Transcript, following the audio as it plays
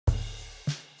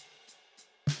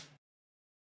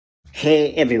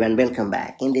Hey everyone, welcome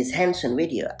back. In this hands-on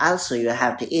video, I'll show you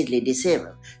how to easily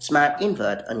disable Smart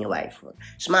Invert on your iPhone.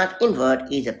 Smart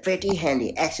Invert is a pretty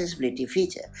handy accessibility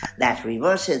feature that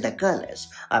reverses the colors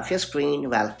of your screen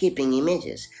while keeping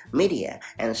images, media,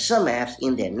 and some apps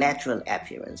in their natural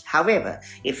appearance. However,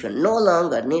 if you no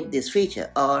longer need this feature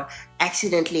or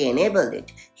accidentally enabled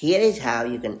it, here is how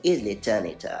you can easily turn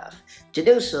it off. To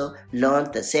do so,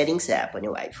 launch the Settings app on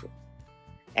your iPhone.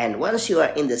 And once you are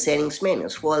in the settings menu,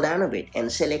 scroll down a bit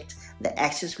and select the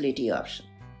accessibility option.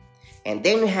 And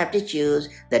then you have to choose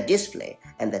the display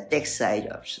and the text size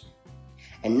option.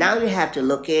 And now you have to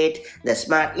locate the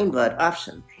Smart Invert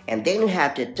option, and then you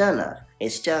have to turn off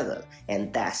its toggle,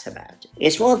 and that's about it.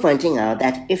 It's worth pointing out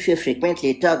that if you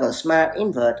frequently toggle Smart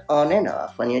Invert on and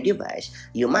off on your device,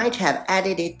 you might have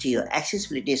added it to your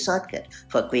accessibility shortcut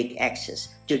for quick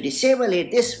access. To disable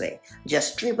it this way,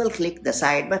 just triple-click the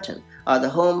side button or the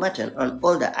home button on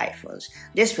older iPhones.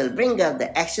 This will bring up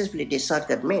the accessibility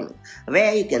shortcut menu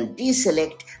where you can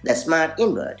deselect the Smart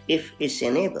Invert if it's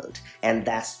enabled, and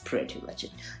that's pretty much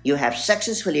it. You have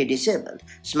successfully disabled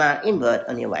Smart Invert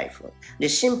on your iPhone.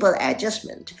 This simple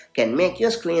adjustment can make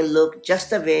your screen look just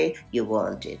the way you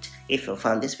want it. If you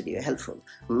found this video helpful,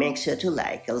 make sure to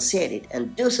like and share it,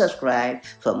 and do subscribe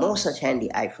for more such handy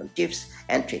iPhone tips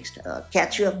and tricks. I'll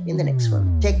catch you up in the next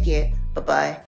one. Take care. Bye-bye.